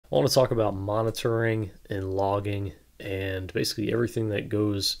I want to talk about monitoring and logging and basically everything that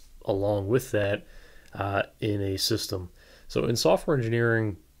goes along with that in a system. So in software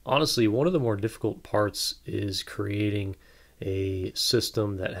engineering, honestly, one of the more difficult parts is creating a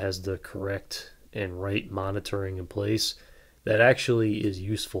system that has the correct and right monitoring in place that actually is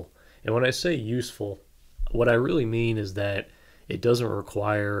useful. And when I say useful, what I really mean is that it doesn't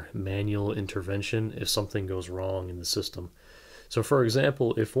require manual intervention if something goes wrong in the system. So, for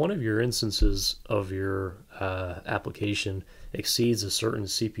example, if one of your instances of your application exceeds a certain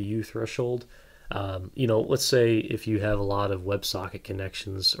CPU threshold, let's say if you have a lot of WebSocket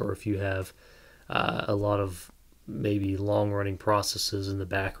connections, or if you have a lot of maybe long-running processes in the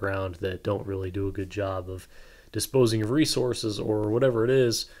background that don't really do a good job of disposing of resources or whatever it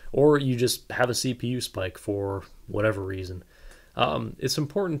is, or you just have a CPU spike for whatever reason, it's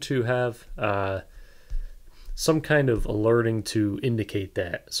important to have some kind of alerting to indicate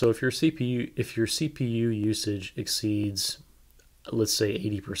that. So if your CPU usage exceeds, let's say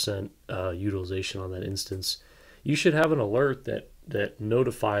 80% utilization on that instance, you should have an alert that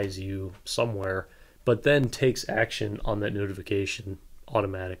notifies you somewhere, but then takes action on that notification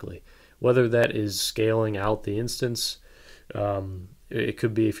automatically. Whether that is scaling out the instance, it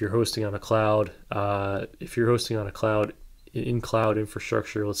could be if you're hosting on a cloud. If you're hosting on a cloud, in cloud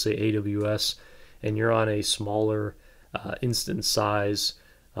infrastructure, let's say AWS, and you're on a smaller instance size.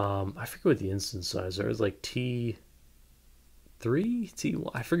 I forget what the instance size is. It's like T3,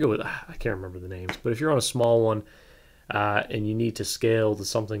 T1. I forget what. I can't remember the names. But if you're on a small one and you need to scale to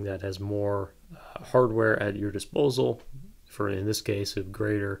something that has more hardware at your disposal, for in this case a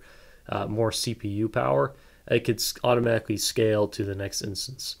greater, more CPU power, it could automatically scale to the next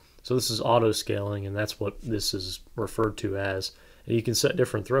instance. So this is auto scaling, and that's what this is referred to as. And you can set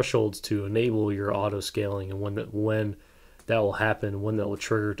different thresholds to enable your auto scaling, and when that will happen, when that will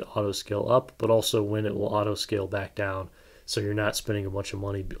trigger to auto scale up, but also when it will auto scale back down. So you're not spending a bunch of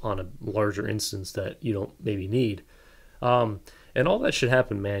money on a larger instance that you don't maybe need. And all that should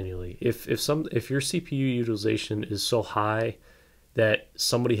happen manually. If your CPU utilization is so high that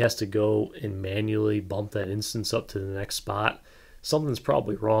somebody has to go and manually bump that instance up to the next spot, something's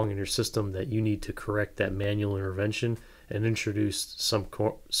probably wrong in your system that you need to correct that manual intervention and introduce some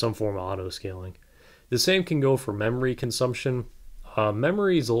form of auto scaling. The same can go for memory consumption.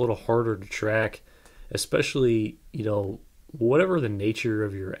 Memory is a little harder to track, especially whatever the nature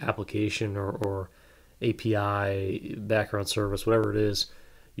of your application or API, background service, whatever it is,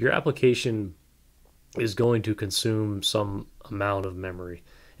 your application is going to consume some amount of memory.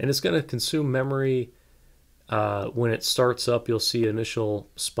 And it's going to consume memory when it starts up. You'll see an initial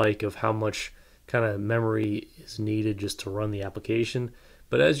spike of how much kind of memory is needed just to run the application.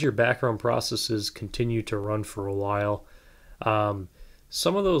 But as your background processes continue to run for a while,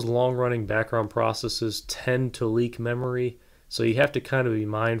 some of those long-running background processes tend to leak memory. So you have to kind of be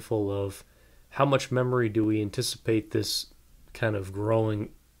mindful of how much memory do we anticipate this kind of growing,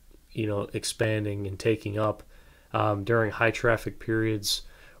 expanding and taking up during high traffic periods,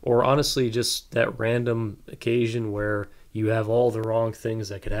 or honestly just that random occasion where you have all the wrong things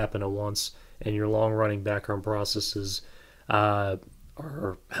that could happen at once and your long-running background processes are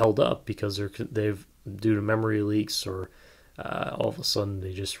held up because they've due to memory leaks, or all of a sudden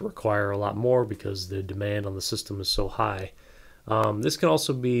they just require a lot more because the demand on the system is so high. This can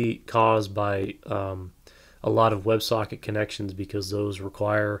also be caused by a lot of WebSocket connections because those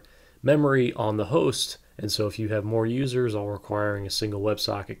require memory on the host. And so if you have more users all requiring a single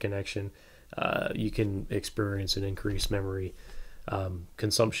WebSocket connection, you can experience an increased memory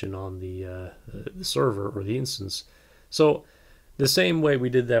consumption on the server or the instance. So the same way we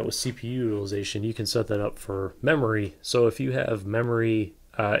did that with CPU utilization, you can set that up for memory. So if you have memory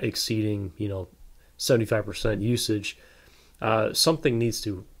exceeding 75% usage, something needs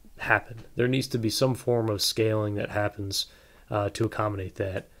to happen. There needs to be some form of scaling that happens to accommodate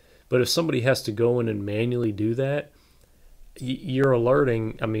that. But if somebody has to go in and manually do that, you're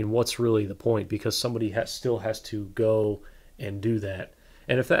alerting. I mean, what's really the point? Because somebody still has to go and do that.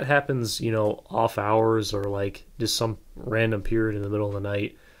 And if that happens, off hours or like just some random period in the middle of the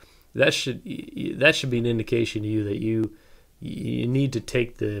night, that should be an indication to you that you need to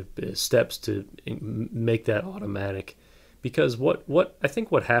take the steps to make that automatic. Because what I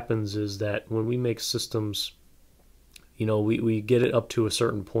think what happens is that when we make systems, we get it up to a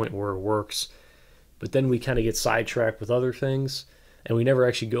certain point where it works, but then we kind of get sidetracked with other things, and we never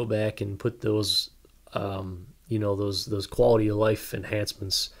actually go back and put those those quality of life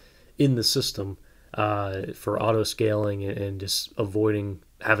enhancements in the system for auto scaling and just avoiding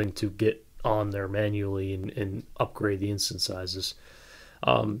having to get on there manually and upgrade the instance sizes.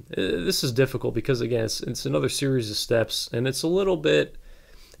 This is difficult because again, it's another series of steps, and it's a little bit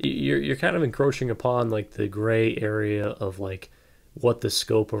you're kind of encroaching upon like the gray area of like what the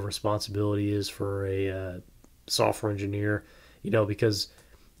scope of responsibility is for a software engineer, because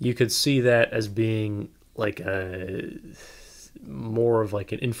you could see that as being like a more of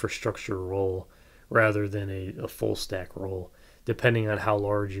like an infrastructure role rather than a full stack role, depending on how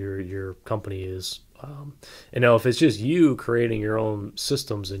large your company is. And now, if it's just you creating your own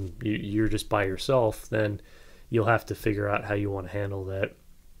systems and you're just by yourself, then you'll have to figure out how you want to handle that.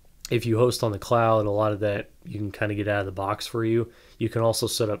 If you host on the cloud, a lot of that you can kind of get out of the box for you. You can also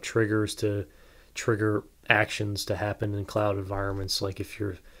set up triggers to trigger actions to happen in cloud environments. Like if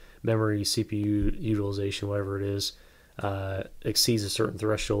your memory, CPU utilization, whatever it is, exceeds a certain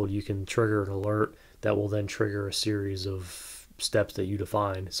threshold, you can trigger an alert that will then trigger a series of steps that you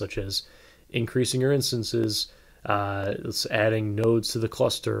define, such as increasing your instances, adding nodes to the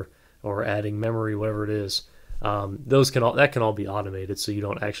cluster, or adding memory, whatever it is. That can all be automated, so you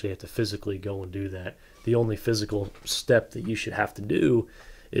don't actually have to physically go and do that. The only physical step that you should have to do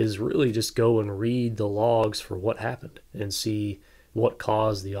is really just go and read the logs for what happened and see what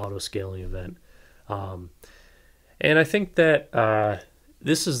caused the auto scaling event. And I think that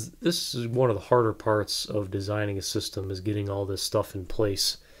this is one of the harder parts of designing a system, is getting all this stuff in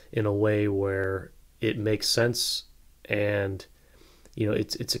place in a way where it makes sense and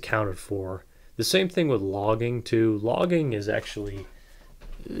it's accounted for. The same thing with logging too. Logging is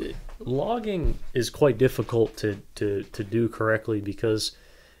quite difficult to do correctly because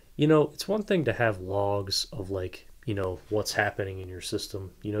it's one thing to have logs of like what's happening in your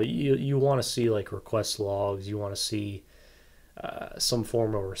system. You want to see like request logs, you want to see some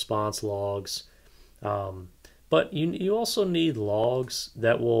form of response logs, but you also need logs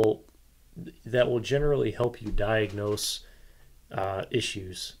that will generally help you diagnose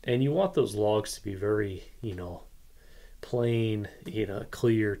issues, and you want those logs to be very plain,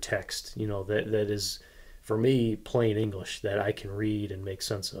 clear text, that is, for me, plain English that I can read and make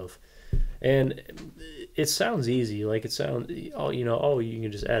sense of. And it sounds easy, like it sounds, you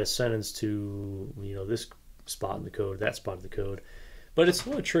can just add a sentence to this spot in the code, that spot in the code, but it's a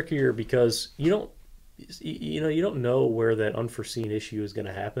little trickier because you don't know where that unforeseen issue is going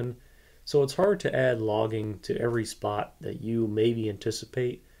to happen. So it's hard to add logging to every spot that you maybe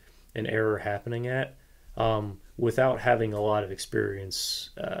anticipate an error happening at, without having a lot of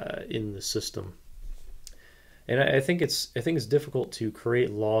experience in the system. And I think it's difficult to create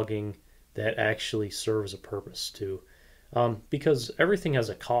logging that actually serves a purpose too, because everything has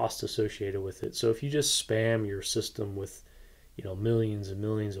a cost associated with it. So if you just spam your system with millions and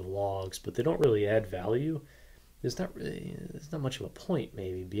millions of logs, but they don't really add value, there's not much of a point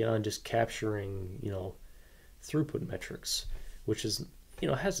maybe beyond just capturing throughput metrics, which is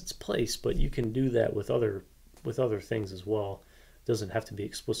has its place, but you can do that with other things as well. It doesn't have to be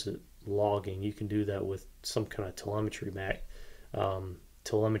explicit logging. You can do that with some kind of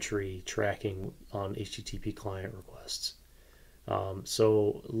telemetry tracking on HTTP client requests.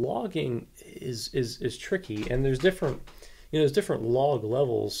 So logging is tricky, and there's different log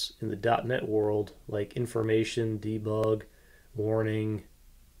levels in the .NET world, like information, debug, warning,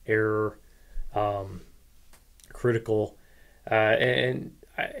 error, critical,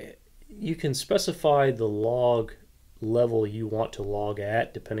 you can specify the log level you want to log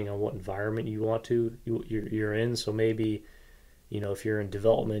at depending on what environment you're in. So maybe if you're in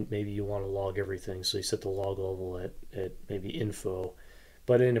development, maybe you want to log everything, so you set the log level at maybe info.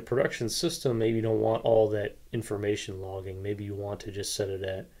 But in a production system, maybe you don't want all that information logging. Maybe you want to just set it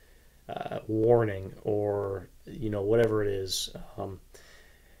at warning, or whatever it is.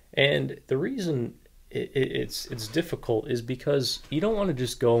 And the reason it's difficult is because you don't want to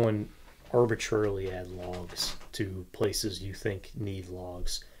just go and arbitrarily add logs to places you think need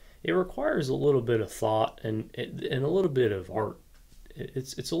logs. It requires a little bit of thought and a little bit of art.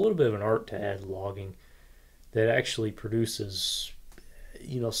 It's a little bit of an art to add logging that actually produces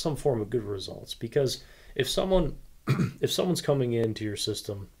some form of good results. Because if someone's coming into your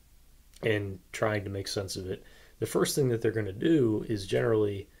system and trying to make sense of it, the first thing that they're going to do is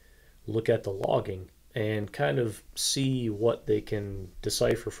generally look at the logging and kind of see what they can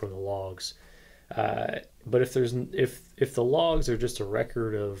decipher from the logs. But if the logs are just a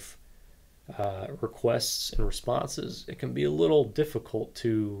record of requests and responses, it can be a little difficult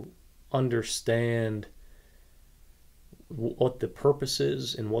to understand what the purpose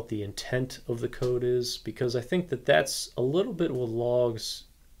is and what the intent of the code is, because I think that's a little bit what logs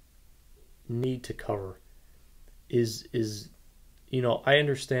need to cover is I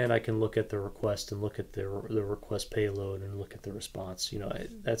understand I can look at the request and look at the request payload and look at the response.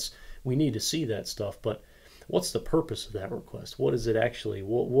 That's we need to see that stuff, but what's the purpose of that request? What is it actually?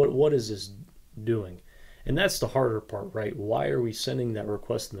 What is this doing? And that's the harder part, right? Why are we sending that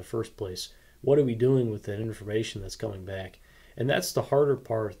request in the first place? What are we doing with that information that's coming back? And that's the harder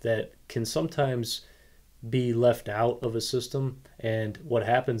part that can sometimes be left out of a system. And what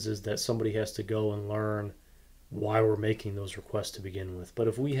happens is that somebody has to go and learn why we're making those requests to begin with. But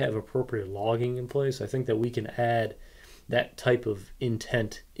if we have appropriate logging in place, I think that we can add that type of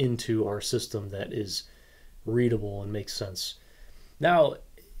intent into our system that is readable and makes sense. Now,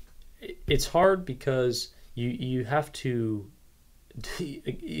 it's hard because you have to,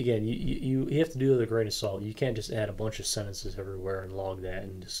 again, you have to do it with a grain of salt. You can't just add a bunch of sentences everywhere and log that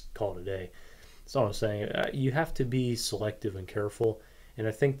and just call it a day. That's all I'm saying. You have to be selective and careful, and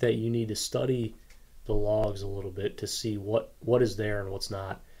I think that you need to study the logs a little bit to see what is there and what's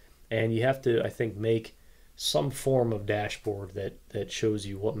not. And you have to, I think, make some form of dashboard that shows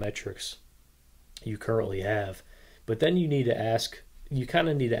you what metrics you currently have. But then you kind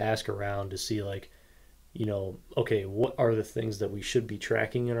of need to ask around to see, like, okay, what are the things that we should be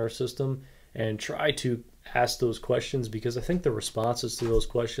tracking in our system, and try to ask those questions, because I think the responses to those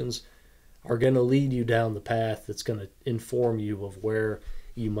questions are going to lead you down the path that's going to inform you of where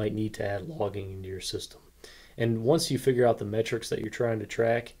you might need to add logging into your system. And once you figure out the metrics that you're trying to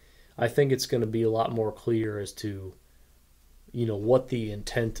track, I think it's going to be a lot more clear as to what the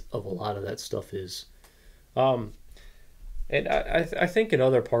intent of a lot of that stuff is. And I think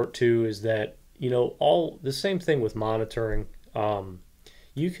another part too is that all the same thing with monitoring.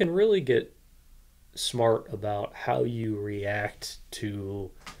 You can really get smart about how you react to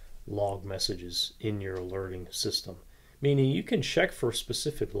log messages in your alerting system. Meaning you can check for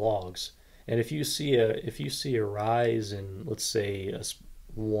specific logs, and if you see a rise in, let's say,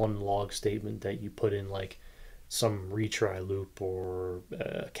 one log statement that you put in, like some retry loop or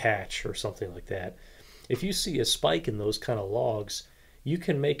a catch or something like that, if you see a spike in those kind of logs, you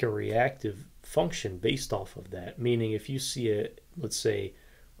can make a reactive function based off of that. Meaning if you see let's say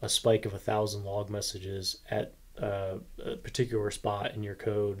a spike of 1,000 log messages at a particular spot in your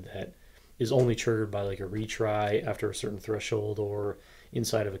code that is only triggered by like a retry after a certain threshold or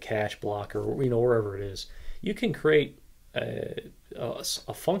inside of a cache block or wherever it is, you can create a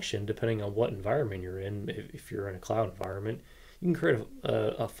function depending on what environment you're in. If you're in a cloud environment, you can create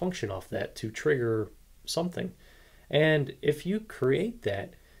a function off that to trigger something. And if you create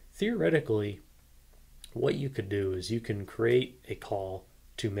that, theoretically, what you could do is you can create a call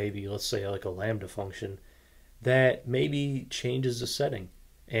to maybe, let's say, like a Lambda function that maybe changes a setting,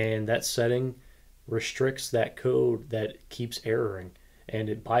 and that setting restricts that code that keeps erroring, and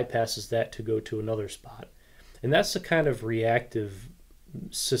it bypasses that to go to another spot. And that's the kind of reactive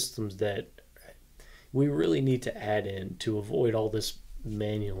systems that we really need to add in to avoid all this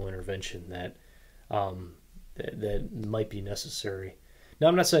manual intervention that that might be necessary. Now,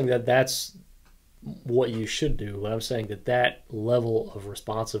 I'm not saying that that's what you should do, but I'm saying that that level of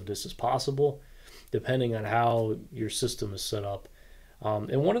responsiveness is possible depending on how your system is set up.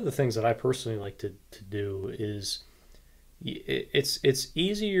 And one of the things that I personally like to do is it's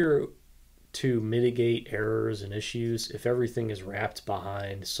easier to mitigate errors and issues if everything is wrapped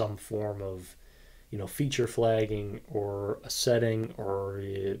behind some form of feature flagging or a setting or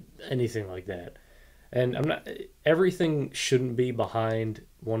anything like that. And everything shouldn't be behind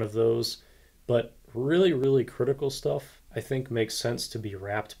one of those, but really, really critical stuff I think makes sense to be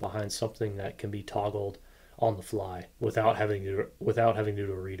wrapped behind something that can be toggled on the fly without having to do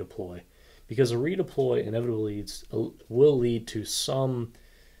a redeploy, because a redeploy inevitably will lead to some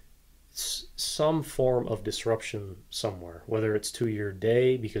form of disruption somewhere, whether it's to your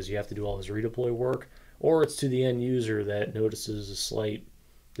day because you have to do all this redeploy work, or it's to the end user that notices a slight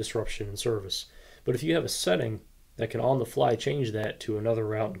disruption in service. But if you have a setting that can on the fly change that to another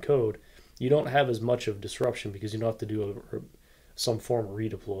route in code, you don't have as much of disruption because you don't have to do some form of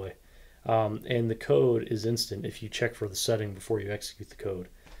redeploy. And the code is instant if you check for the setting before you execute the code.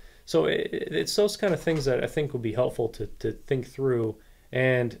 So it's those kind of things that I think will be helpful to think through.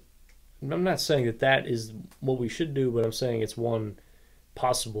 And I'm not saying that is what we should do, but I'm saying it's one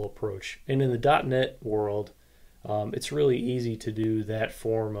possible approach. And in the .NET world, it's really easy to do that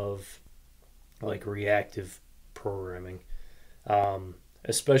form of like reactive programming,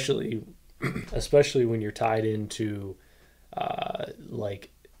 especially when you're tied into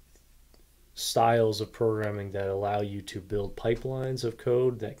like styles of programming that allow you to build pipelines of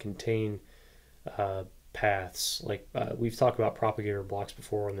code that contain paths. Like we've talked about propagator blocks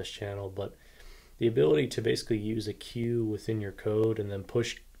before on this channel, but the ability to basically use a queue within your code and then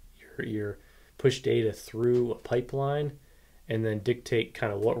push your push data through a pipeline and then dictate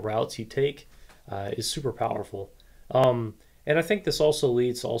kind of what routes you take is super powerful. And I think this also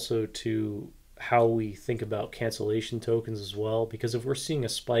leads also to how we think about cancellation tokens as well, because if we're seeing a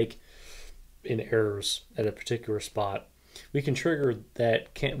spike in errors at a particular spot, we can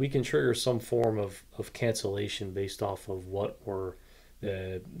trigger some form of cancellation based off of what we're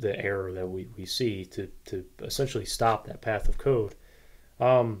the error that we see to essentially stop that path of code.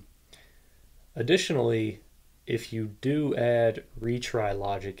 Additionally, if you do add retry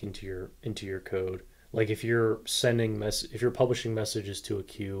logic into your code, like if you're publishing messages to a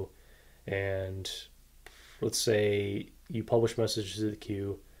queue, and let's say you publish messages to the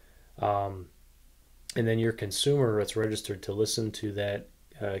queue, and then your consumer that's registered to listen to that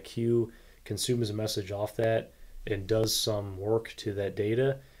queue consumes a message off that and does some work to that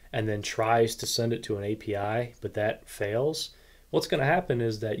data and then tries to send it to an API, but that fails. What's going to happen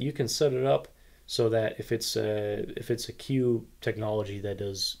is that you can set it up so that if it's a queue technology that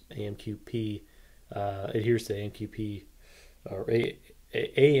does AMQP, adheres to AMQP or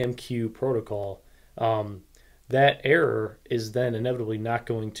AMQ protocol, that error is then inevitably not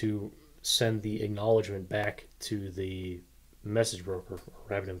going to send the acknowledgement back to the message broker or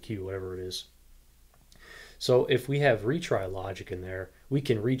RabbitMQ, whatever it is. So if we have retry logic in there, we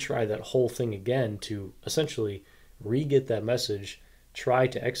can retry that whole thing again to essentially re-get that message, try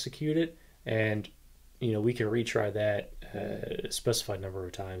to execute it, and we can retry that a specified number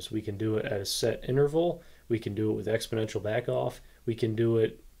of times. We can do it at a set interval. We can do it with exponential backoff. We can do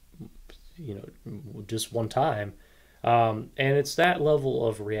it, just one time. And it's that level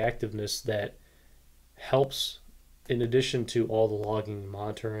of reactiveness that helps, in addition to all the logging and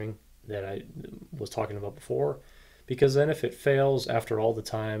monitoring that I was talking about before, because then if it fails after all the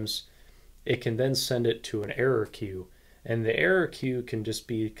times, it can then send it to an error queue. And the error queue can just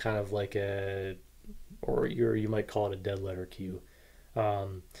be kind of like you might call it a dead letter queue.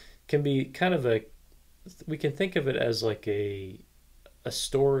 Can be kind of we can think of it as like a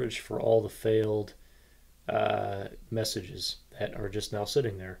storage for all the failed messages that are just now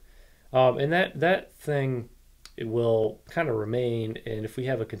sitting there. And that thing, it will kind of remain, and if we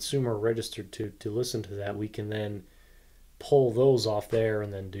have a consumer registered to listen to that, we can then pull those off there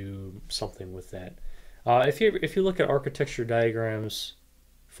and then do something with that. If you look at architecture diagrams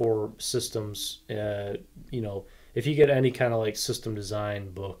for systems, if you get any kind of like system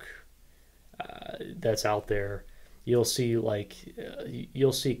design book that's out there, you'll see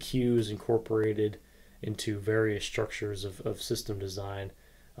queues incorporated into various structures of system design.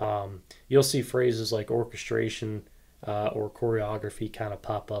 You'll see phrases like orchestration or choreography kind of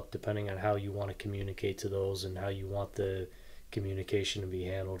pop up depending on how you want to communicate to those and how you want the communication to be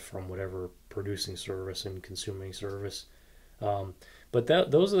handled from whatever producing service and consuming service. But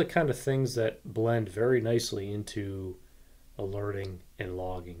those are the kind of things that blend very nicely into alerting and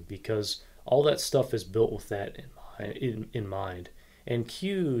logging, because all that stuff is built with that in mind. And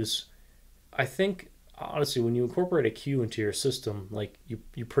queues, I think, honestly, when you incorporate a queue into your system, like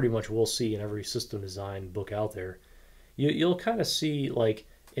you pretty much will see in every system design book out there, you'll kind of see like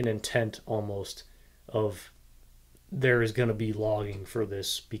an intent almost of there is going to be logging for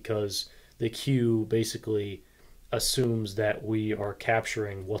this, because the queue basically assumes that we are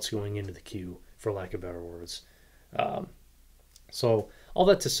capturing what's going into the queue, for lack of better words. So all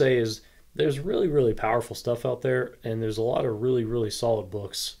that to say is there's really, really powerful stuff out there, and there's a lot of really, really solid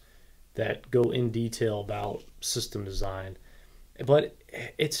books that go in detail about system design. But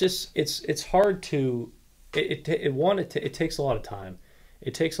it's just it's hard to it takes a lot of time.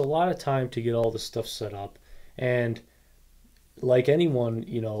 It takes a lot of time to get all this stuff set up, and like anyone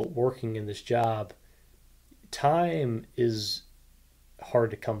working in this job, time is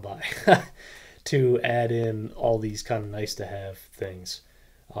hard to come by to add in all these kind of nice to have things.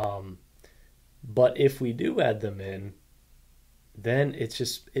 But if we do add them in, then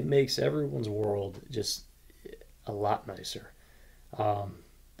it makes everyone's world just a lot nicer.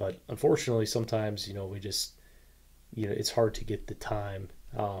 But unfortunately, sometimes it's hard to get the time.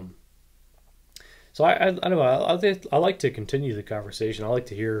 So I don't know. I like to continue the conversation. I like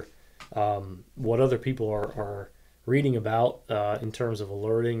to hear what other people are reading about in terms of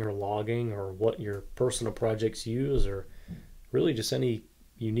alerting or logging, or what your personal projects use, or really just any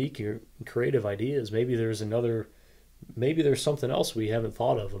unique or creative ideas. Maybe there's something else we haven't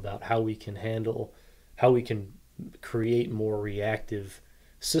thought of about how we can create more reactive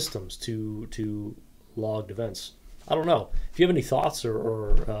systems to logged events. I don't know. If you have any thoughts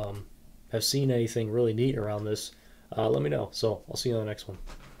or have seen anything really neat around this, let me know. So I'll see you on the next one.